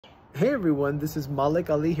Hey everyone, this is Malik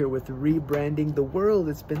Ali here with Rebranding the World.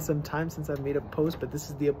 It's been some time since I've made a post, but this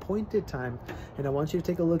is the appointed time. And I want you to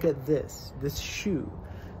take a look at this shoe.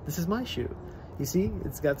 This is my shoe. You see,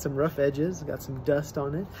 it's got some rough edges, got some dust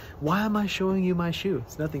on it. Why am I showing you my shoe?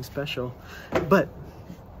 It's nothing special, but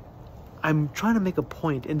I'm trying to make a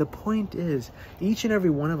point, and the point is each and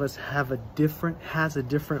every one of us has a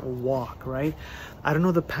different walk, right? I don't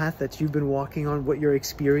know the path that you've been walking on, what your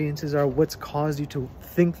experiences are, what's caused you to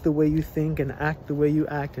think the way you think and act the way you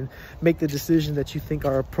act and make the decisions that you think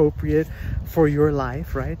are appropriate for your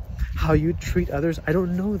life, right? How you treat others. I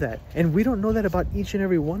don't know that. And we don't know that about each and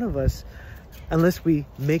every one of us unless we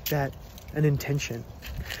make that an intention.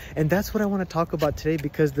 And that's what I want to talk about today,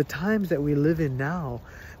 because the times that we live in now,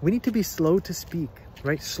 we need to be slow to speak,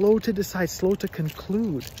 right? Slow to decide, slow to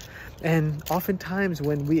conclude. And oftentimes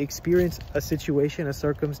when we experience a situation, a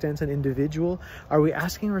circumstance, an individual, are we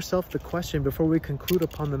asking ourselves the question before we conclude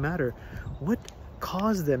upon the matter, what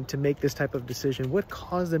caused them to make this type of decision? What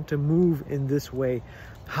caused them to move in this way?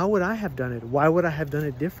 How would I have done it? Why would I have done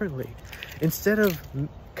it differently? Instead of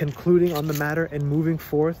concluding on the matter and moving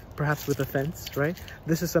forth, perhaps with offense, right?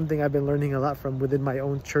 This is something I've been learning a lot from within my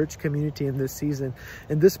own church community in this season.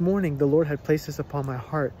 And this morning, the Lord had placed this upon my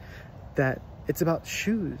heart that it's about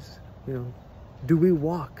shoes. You know, do we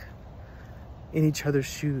walk in each other's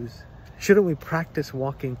shoes? Shouldn't we practice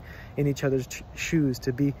walking in each other's shoes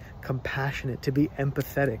to be compassionate, to be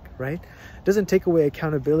empathetic, right? It doesn't take away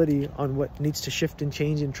accountability on what needs to shift and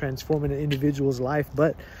change and transform in an individual's life,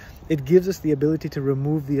 but it gives us the ability to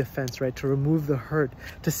remove the offense, right? To remove the hurt,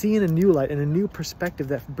 to see in a new light and a new perspective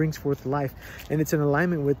that brings forth life. And it's in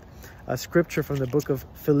alignment with a scripture from the book of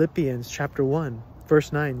Phillipians chapter 1.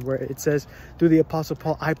 Verse 9, where it says, through the Apostle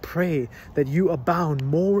Paul, I pray that you abound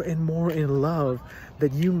more and more in love,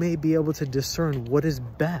 that you may be able to discern what is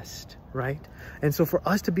best, right? And so for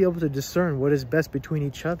us to be able to discern what is best between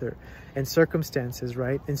each other and circumstances,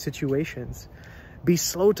 right, and situations, be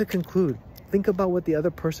slow to conclude. Think about what the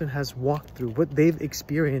other person has walked through, what they've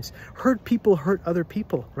experienced. Hurt people hurt other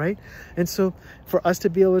people, right? And so for us to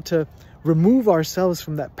be able to remove ourselves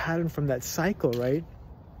from that pattern, from that cycle, right,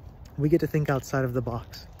 we get to think outside of the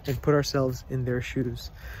box and put ourselves in their shoes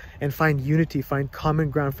and find unity, find common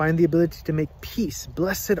ground, find the ability to make peace.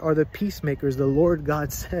 Blessed are the peacemakers, the Lord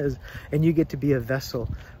God says, and you get to be a vessel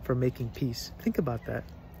for making peace. Think about that.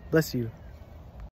 Bless you.